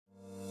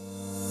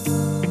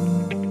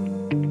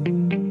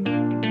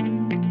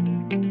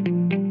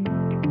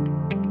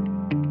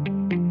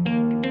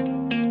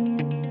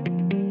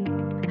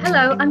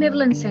Hello, I'm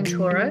Evelyn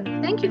Santoro.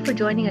 Thank you for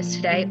joining us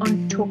today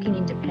on Talking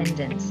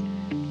Independence.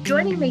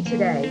 Joining me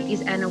today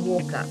is Anna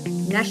Walker,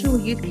 National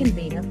Youth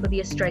Convener for the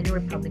Australian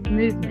Republic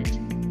Movement.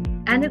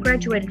 Anna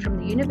graduated from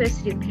the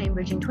University of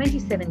Cambridge in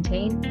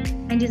 2017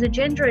 and is a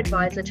gender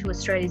advisor to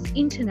Australia's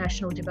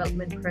International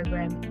Development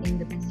Program in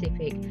the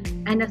Pacific.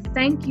 Anna,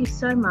 thank you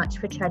so much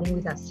for chatting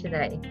with us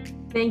today.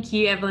 Thank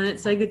you, Evelyn.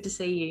 It's so good to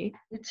see you.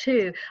 You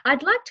too.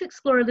 I'd like to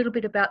explore a little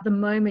bit about the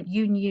moment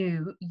you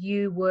knew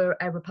you were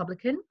a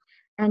Republican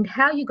and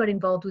how you got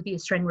involved with the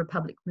Australian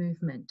Republic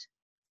Movement.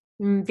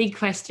 Big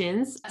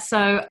questions.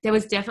 So there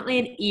was definitely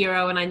an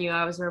era when I knew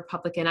I was a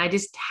Republican. I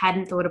just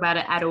hadn't thought about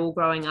it at all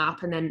growing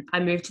up. And then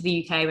I moved to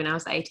the UK when I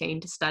was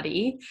 18 to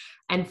study.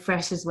 And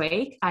Freshers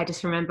Week, I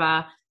just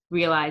remember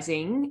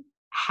realising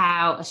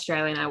how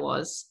Australian I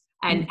was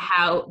and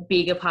how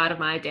big a part of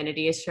my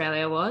identity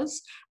Australia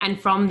was.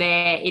 And from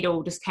there, it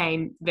all just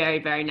came very,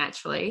 very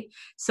naturally.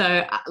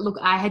 So look,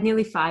 I had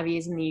nearly 5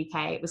 years in the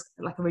UK. It was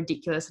like a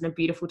ridiculous and a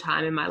beautiful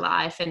time in my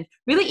life and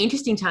really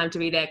interesting time to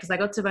be there because I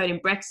got to vote in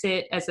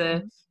Brexit as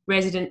a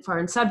resident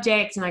foreign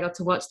subject and I got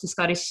to watch the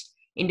Scottish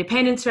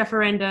independence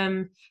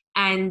referendum.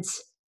 And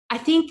I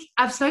think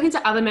I've spoken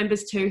to other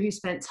members too who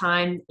spent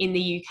time in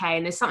the UK,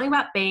 and there's something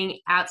about being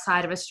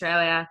outside of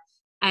Australia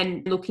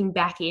and looking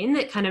back in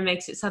that kind of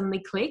makes it suddenly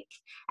click.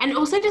 And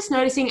also just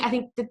noticing, I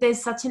think that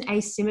there's such an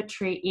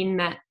asymmetry in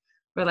that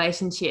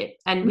relationship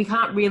and we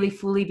can't really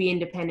fully be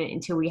independent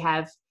until we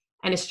have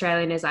an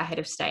Australian as our head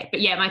of state.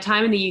 But yeah, my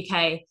time in the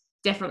UK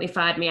definitely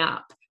fired me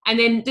up. And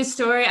then this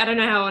story, I don't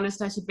know how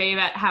honest I should be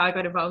about how I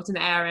got involved in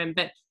the ARM,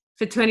 but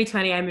for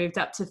 2020, I moved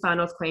up to Far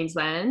North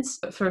Queensland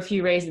for a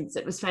few reasons.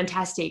 It was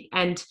fantastic.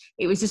 And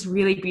it was just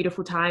really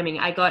beautiful timing.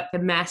 I got the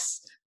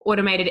mass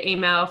automated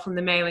email from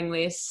the mailing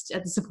list,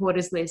 the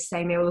supporters list,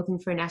 saying they were looking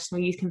for a national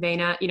youth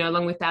convener, you know,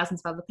 along with thousands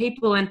of other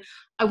people. And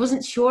I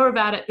wasn't sure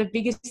about it. The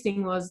biggest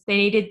thing was they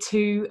needed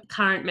 2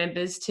 current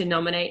members to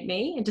nominate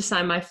me and to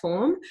sign my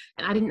form.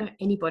 And I didn't know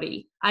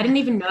anybody. I didn't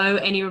even know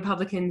any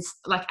Republicans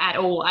like at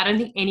all. I don't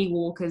think any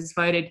Walkers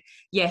voted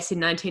yes in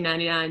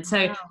 1999.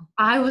 So wow.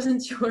 I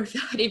wasn't sure if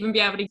I'd even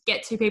be able to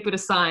get 2 people to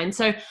sign.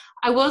 So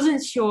I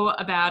wasn't sure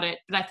about it,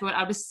 but I thought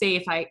I'll just see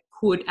if I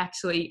could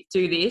actually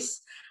do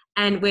this.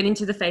 And went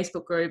into the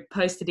Facebook group,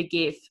 posted a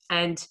GIF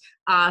and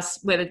asked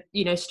whether,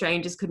 you know,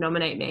 strangers could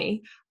nominate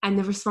me. And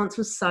the response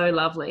was so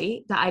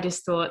lovely that I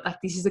just thought, like,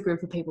 this is a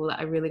group of people that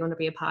I really want to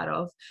be a part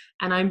of.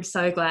 And I'm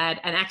so glad.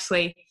 And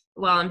actually,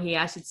 while I'm here,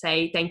 I should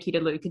say thank you to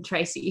Luke and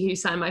Tracy who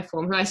signed my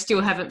form, who I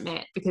still haven't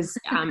met because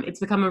it's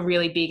become a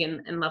really big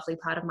and lovely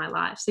part of my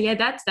life. So yeah,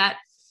 that's that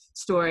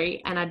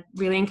story. And I'd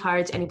really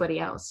encourage anybody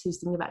else who's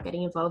thinking about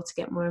getting involved to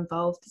get more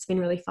involved. It's been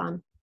really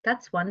fun.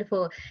 That's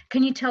wonderful.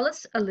 Can you tell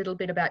us a little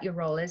bit about your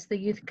role as the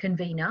youth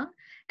convener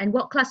and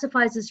what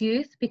classifies as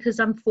youth? Because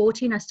I'm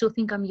 40 and I still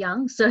think I'm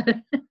young. So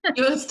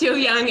you're still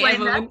young,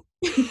 Evelyn.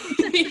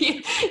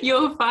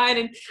 You're fine.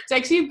 And it's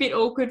actually a bit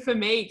awkward for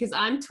me because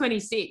I'm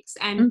 26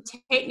 and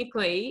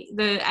technically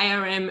the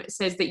ARM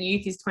says that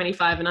youth is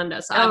 25 and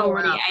under. So I've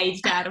already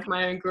aged out of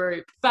my own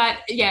group. But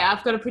yeah,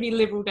 I've got a pretty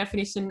liberal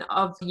definition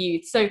of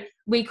youth. So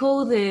we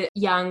call the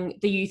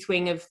youth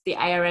wing of the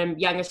ARM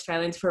Young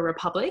Australians for a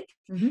Republic.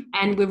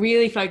 And we're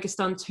really focused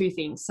on 2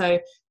 things. So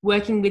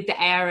working with the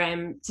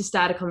ARM to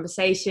start a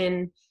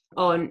conversation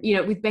on, you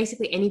know, with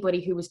basically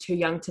anybody who was too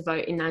young to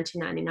vote in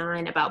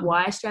 1999 about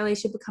why Australia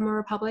should become a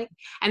republic,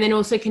 and then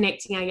also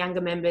connecting our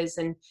younger members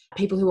and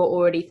people who are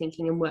already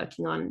thinking and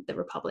working on the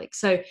republic.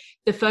 So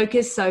the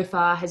focus so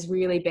far has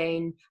really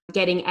been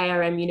getting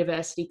ARM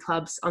university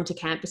clubs onto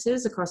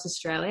campuses across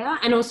Australia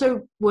and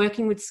also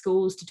working with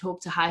schools to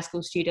talk to high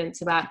school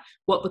students about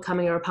what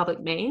becoming a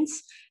republic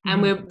means.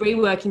 And we're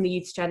reworking the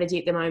youth strategy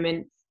at the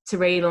moment to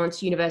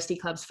relaunch university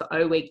clubs for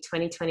O Week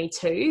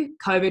 2022.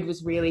 COVID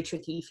was really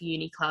tricky for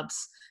uni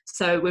clubs.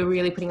 So we're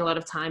really putting a lot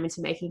of time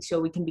into making sure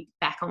we can be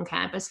back on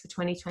campus for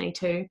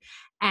 2022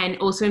 and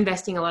also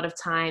investing a lot of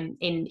time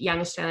in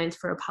Young Australians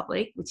for a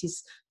Republic, which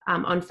is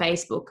on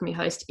Facebook, and we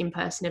host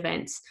in-person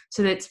events.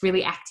 So that's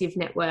really active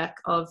network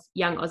of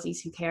young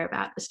Aussies who care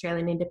about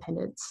Australian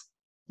independence.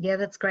 Yeah,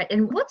 that's great.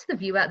 And what's the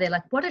view out there?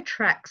 Like, what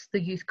attracts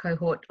the youth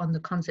cohort on the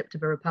concept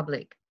of a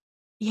republic?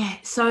 Yeah,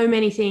 so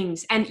many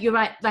things. And you're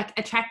right, like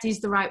attract is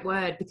the right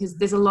word because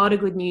there's a lot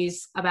of good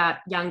news about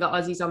younger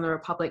Aussies on the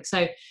Republic.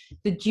 So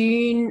the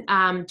June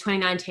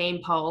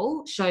 2019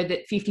 poll showed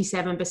that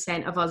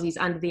 57% of Aussies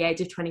under the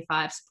age of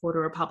 25 support a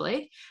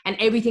Republic. And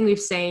everything we've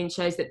seen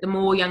shows that the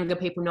more younger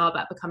people know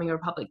about becoming a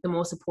Republic, the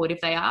more supportive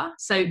they are.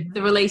 So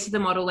the release of the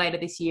model later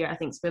this year, I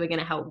think is really going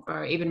to help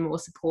grow even more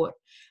support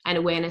and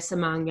awareness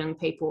among young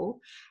people.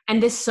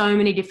 And there's so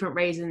many different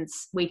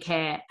reasons we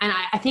care. And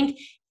I think,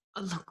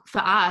 look,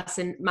 for us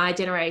and my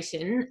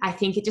generation, I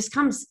think it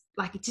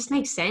just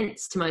makes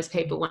sense to most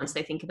people once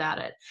they think about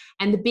it.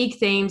 And the big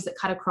themes that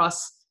cut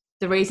across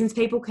the reasons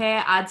people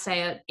care, I'd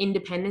say, are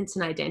independence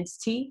and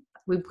identity.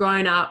 We've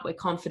grown up, we're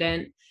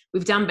confident,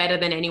 we've done better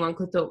than anyone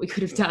could thought we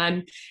could have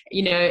done.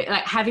 You know,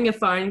 like having a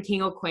foreign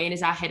king or queen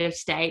as our head of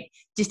state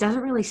just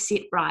doesn't really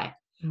sit right.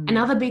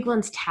 Another big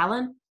one's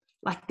talent.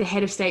 like the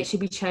head of state should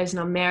be chosen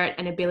on merit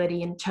and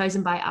ability and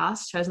chosen by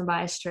us, chosen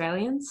by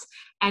Australians.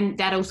 And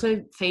that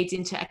also feeds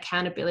into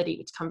accountability,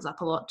 which comes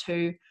up a lot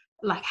too,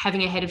 like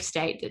having a head of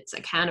state that's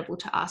accountable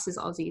to us as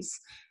Aussies.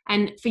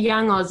 And for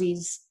young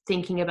Aussies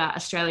thinking about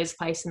Australia's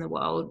place in the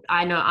world,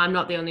 I know I'm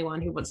not the only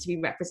one who wants to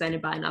be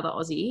represented by another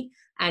Aussie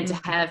and to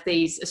have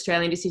these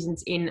Australian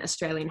decisions in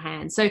Australian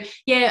hands. So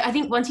yeah, I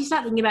think once you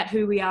start thinking about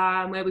who we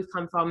are and where we've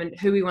come from and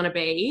who we want to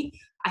be,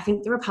 I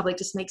think the Republic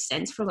just makes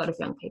sense for a lot of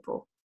young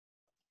people.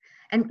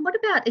 And what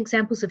about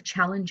examples of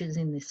challenges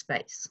in this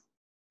space?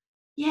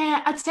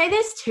 Yeah, I'd say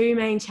there's two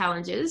main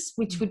challenges,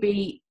 which would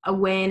be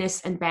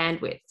awareness and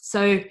bandwidth.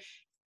 So,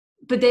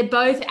 but they're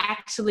both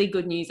actually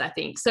good news, I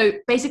think. So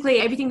basically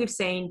everything we've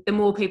seen, the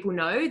more people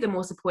know, the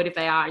more supportive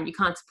they are, and you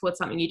can't support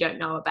something you don't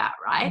know about,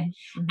 right?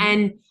 Mm-hmm.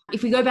 And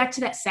if we go back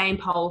to that same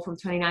poll from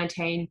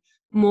 2019,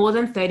 more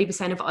than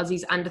 30% of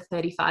Aussies under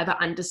 35 are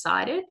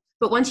undecided.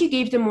 But once you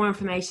give them more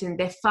information,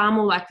 they're far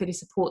more likely to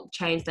support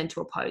change than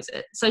to oppose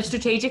it. So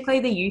strategically,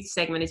 the youth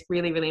segment is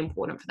really, really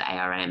important for the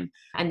ARM,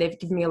 and they've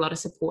given me a lot of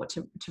support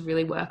to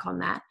really work on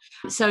that.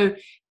 So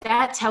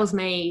that tells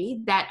me,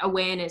 that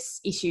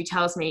awareness issue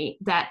tells me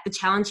that the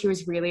challenge here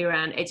is really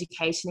around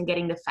education and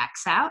getting the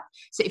facts out.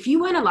 So if you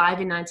weren't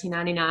alive in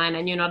 1999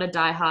 and you're not a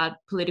diehard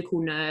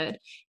political nerd,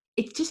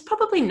 it's just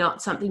probably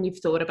not something you've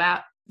thought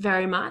about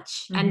very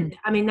much. Mm-hmm. And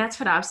I mean, that's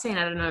what I've seen.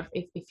 I don't know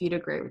if you'd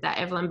agree with that,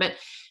 Evelyn, but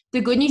the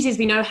good news is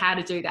we know how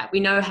to do that. We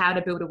know how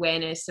to build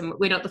awareness, and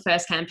we're not the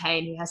first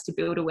campaign who has to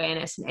build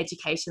awareness and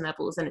education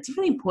levels. And it's a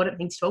really important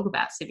thing to talk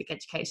about, civic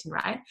education,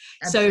 right?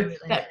 Absolutely.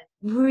 So that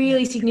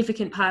really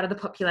significant part of the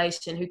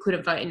population who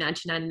couldn't vote in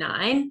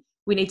 1999,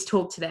 we need to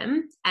talk to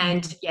them.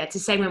 And yeah, it's a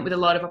segment with a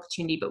lot of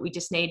opportunity, but we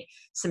just need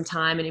some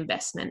time and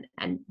investment,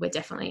 and we're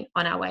definitely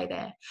on our way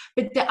there.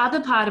 But the other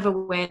part of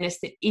awareness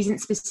that isn't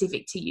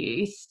specific to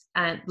youth,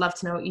 and I'd love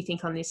to know what you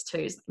think on this too,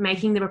 is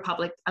making the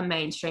Republic a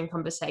mainstream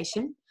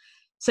conversation.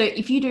 So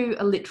if you do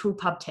a literal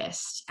pub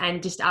test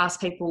and just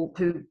ask people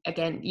who,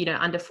 again, you know,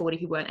 under 40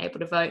 who weren't able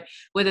to vote,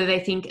 whether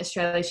they think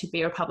Australia should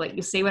be a republic,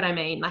 you'll see what I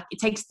mean. Like, it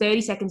takes 30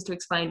 seconds to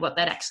explain what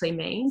that actually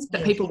means,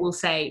 but people will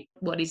say,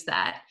 what is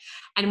that?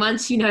 And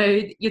once you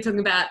know you're talking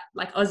about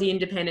like Aussie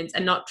independence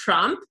and not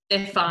Trump,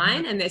 they're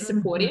fine and they're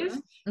supportive.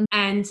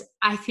 And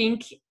I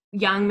think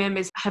young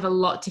members have a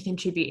lot to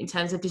contribute in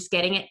terms of just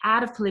getting it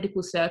out of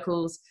political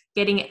circles,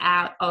 getting it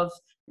out of,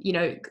 you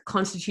know,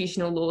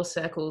 constitutional law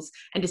circles,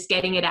 and just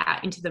getting it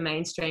out into the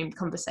mainstream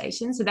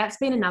conversation. So that's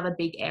been another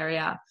big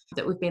area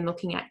that we've been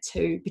looking at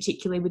too,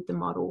 particularly with the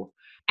model.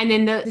 And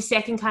then the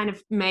second kind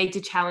of major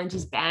challenge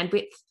is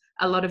bandwidth.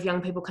 A lot of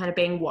young people kind of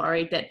being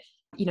worried that,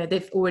 you know,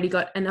 they've already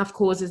got enough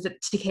causes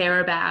to care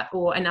about,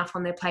 or enough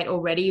on their plate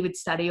already with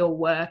study or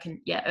work, and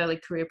yeah, early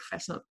career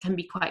professional can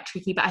be quite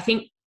tricky. But I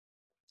think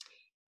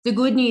the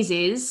good news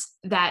is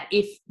that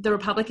if the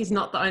Republic is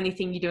not the only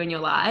thing you do in your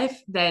life,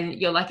 then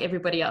you're like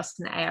everybody else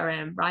in the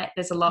ARM, right?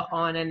 There's a lot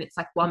on, and it's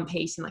like one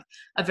piece and like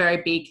a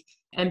very big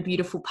and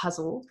beautiful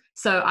puzzle.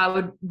 So I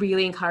would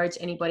really encourage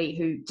anybody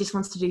who just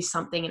wants to do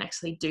something and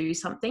actually do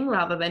something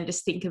rather than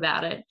just think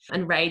about it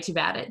and rage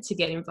about it to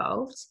get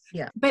involved.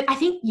 Yeah. But I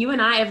think you and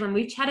I, Evelyn,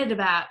 we've chatted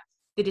about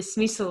the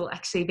dismissal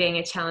actually being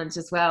a challenge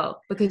as well,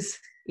 because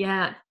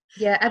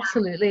Yeah,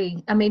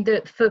 absolutely. I mean,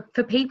 for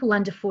people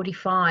under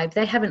 45,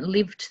 they haven't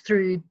lived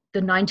through the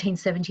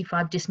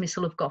 1975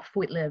 dismissal of Gough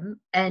Whitlam,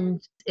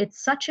 and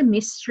it's such a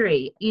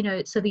mystery. You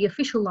know, so the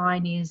official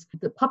line is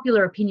the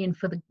popular opinion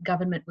for the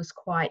government was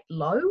quite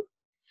low.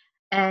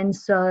 And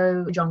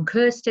so John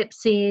Kerr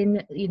steps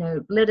in, you know,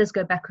 let us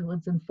go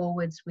backwards and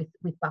forwards with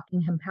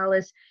Buckingham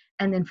Palace.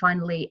 And then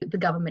finally, the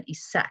government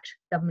is sacked,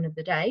 government of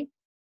the day,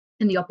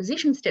 and the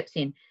opposition steps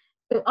in.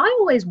 But I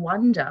always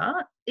wonder,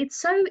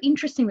 it's so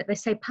interesting that they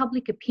say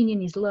public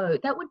opinion is low.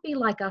 That would be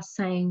like us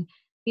saying,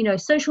 you know,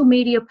 social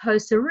media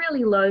posts are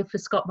really low for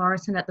Scott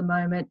Morrison at the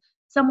moment.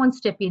 Someone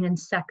step in and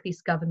sack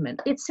this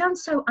government. It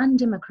sounds so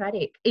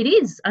undemocratic. It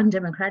is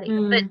undemocratic.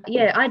 But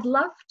yeah, I'd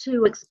love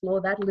to explore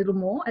that a little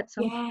more at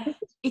some point.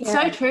 It's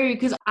so true,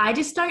 because I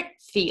just don't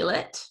feel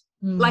it.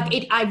 Like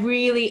it, I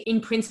really,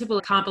 in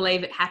principle, can't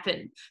believe it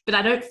happened, but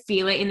I don't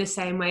feel it in the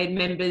same way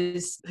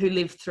members who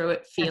live through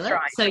it feel That's it.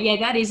 Right. So yeah,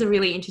 that is a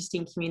really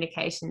interesting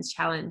communications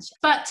challenge.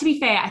 But to be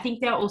fair, I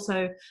think there are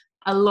also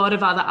a lot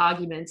of other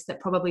arguments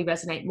that probably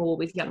resonate more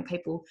with young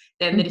people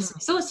than the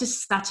dismissal. It's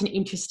just such an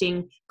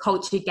interesting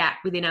culture gap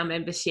within our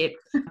membership,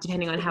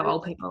 depending on how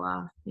old people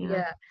are.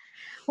 Yeah.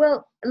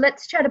 Well,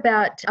 let's chat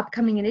about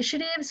upcoming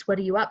initiatives. What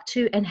are you up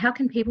to, and how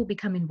can people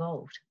become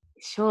involved?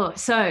 Sure.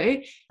 So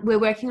we're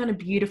working on a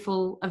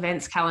beautiful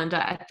events calendar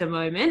at the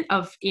moment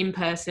of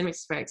in-person, which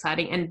is very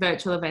exciting, and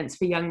virtual events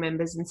for young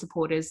members and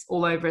supporters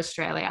all over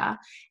Australia.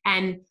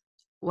 And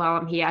while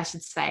I'm here, I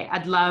should say,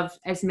 I'd love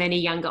as many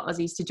younger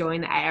Aussies to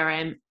join the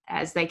ARM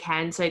as they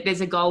can. So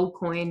there's a gold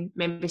coin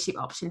membership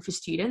option for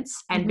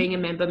students, and being a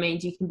member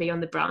means you can be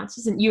on the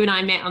branches. And you and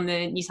I met on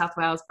the New South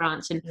Wales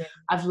branch, and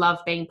I've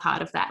loved being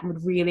part of that and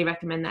would really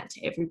recommend that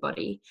to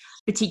everybody,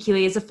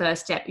 particularly as a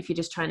first step if you're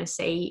just trying to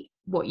see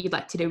what you'd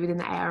like to do within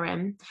the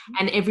ARM.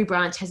 And every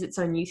branch has its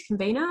own youth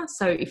convener,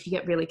 so if you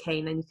get really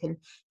keen, then you can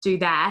do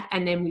that.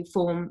 And then we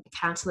form a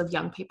council of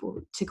young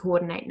people to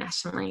coordinate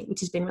nationally, which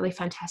has been really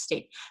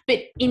fantastic. But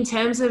in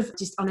terms of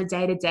just on a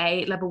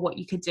day-to-day level, what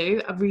you could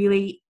do, a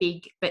really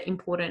big but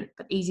important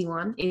but easy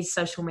one is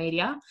social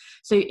media.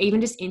 So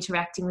even just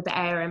interacting with the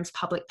ARM's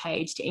public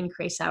page to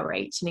increase our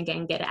reach and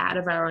again get it out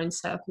of our own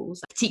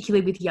circles,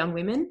 particularly with young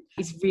women,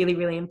 is really,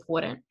 really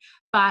important.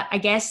 But I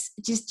guess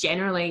just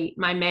generally,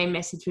 my main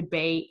message would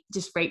be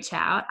just reach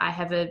out. I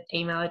have an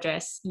email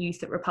address,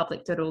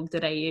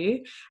 youth@republic.org.au.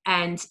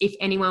 And if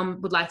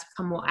anyone would like to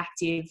become more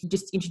active,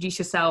 just introduce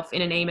yourself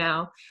in an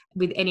email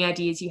with any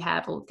ideas you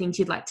have or things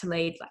you'd like to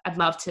lead. I'd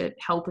love to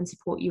help and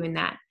support you in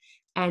that.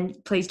 And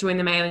please join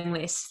the mailing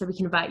list so we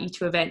can invite you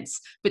to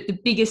events. But the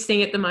biggest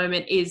thing at the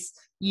moment is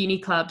uni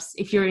clubs.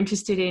 If you're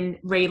interested in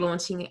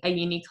relaunching a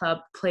uni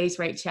club, please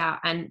reach out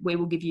and we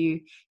will give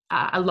you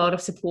a lot of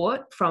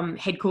support from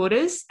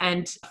headquarters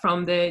and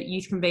from the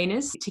youth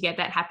conveners to get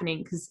that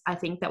happening, because I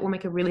think that will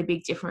make a really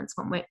big difference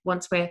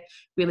once we're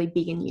really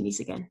big in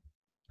unis again.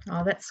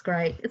 Oh, that's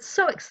great. It's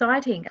so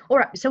exciting. All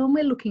right, so when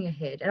we're looking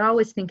ahead, and I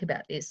always think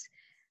about this,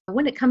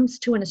 when it comes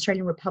to an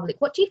Australian Republic,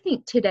 what do you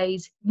think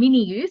today's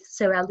mini youth,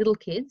 so our little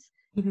kids,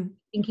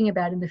 thinking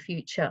about in the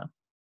future?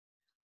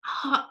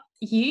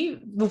 You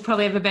will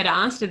probably have a better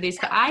answer to this,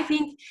 but I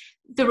think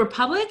the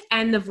Republic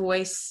and the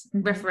Voice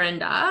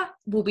referenda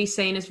will be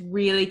seen as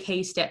really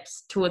key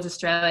steps towards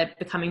Australia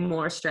becoming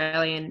more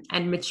Australian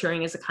and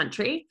maturing as a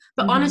country.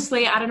 But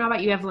honestly, I don't know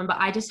about you, Evelyn, but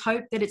I just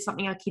hope that it's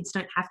something our kids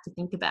don't have to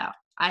think about.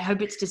 I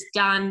hope it's just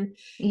done.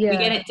 We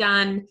get it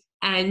done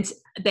and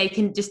they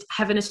can just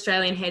have an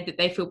Australian head that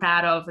they feel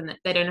proud of and that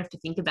they don't have to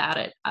think about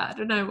it. I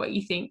don't know what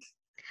you think.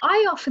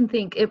 I often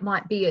think it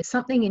might be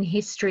something in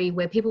history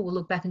where people will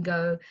look back and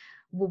go,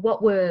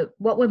 well,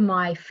 what were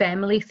my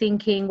family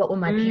thinking? What were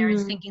my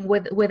parents thinking?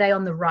 Were they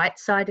on the right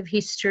side of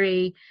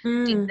history?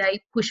 Did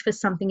they push for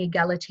something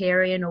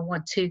egalitarian or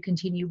want to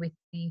continue with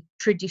the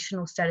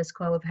traditional status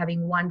quo of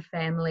having one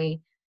family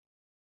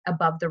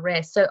above the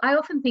rest? So I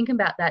often think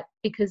about that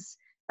because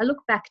I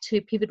look back to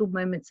pivotal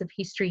moments of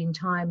history in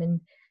time and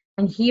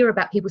hear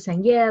about people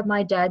saying, yeah,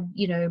 my dad,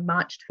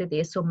 marched for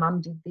this, or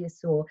mum did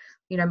this, or,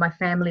 my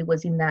family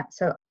was in that.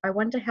 So I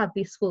wonder how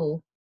this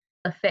will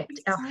affect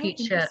our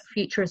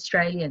future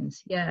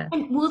Australians. Yeah.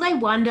 And will they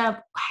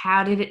wonder,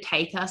 how did it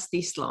take us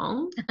this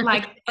long?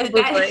 Like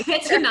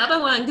that's another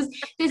one, because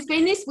there's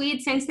been this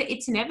weird sense that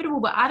it's inevitable,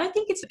 but I don't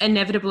think it's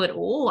inevitable at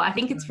all. I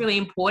think it's really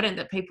important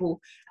that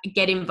people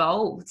get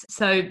involved.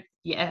 So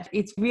yeah,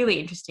 it's really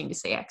interesting to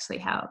see actually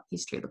how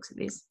history looks at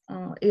this.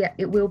 Oh, yeah,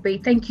 it will be.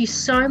 Thank you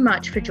so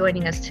much for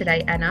joining us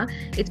today, Anna.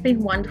 It's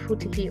been wonderful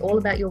to hear all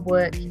about your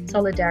work,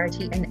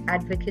 solidarity and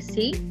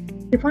advocacy.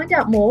 To find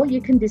out more, you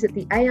can visit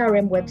the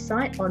ARM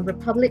website on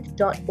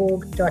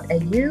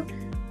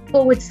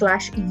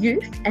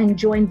republic.org.au/youth and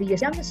join the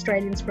Young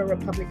Australians for a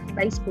Republic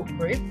Facebook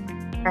group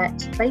at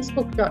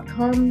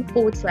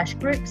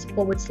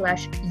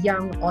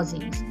facebook.com/groups/young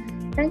Aussies.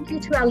 Thank you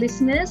to our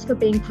listeners for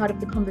being part of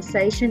the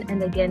conversation.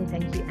 And again,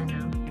 thank you,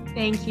 Anna.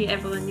 Thank you,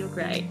 Evelyn. You're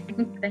great.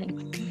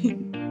 Thanks.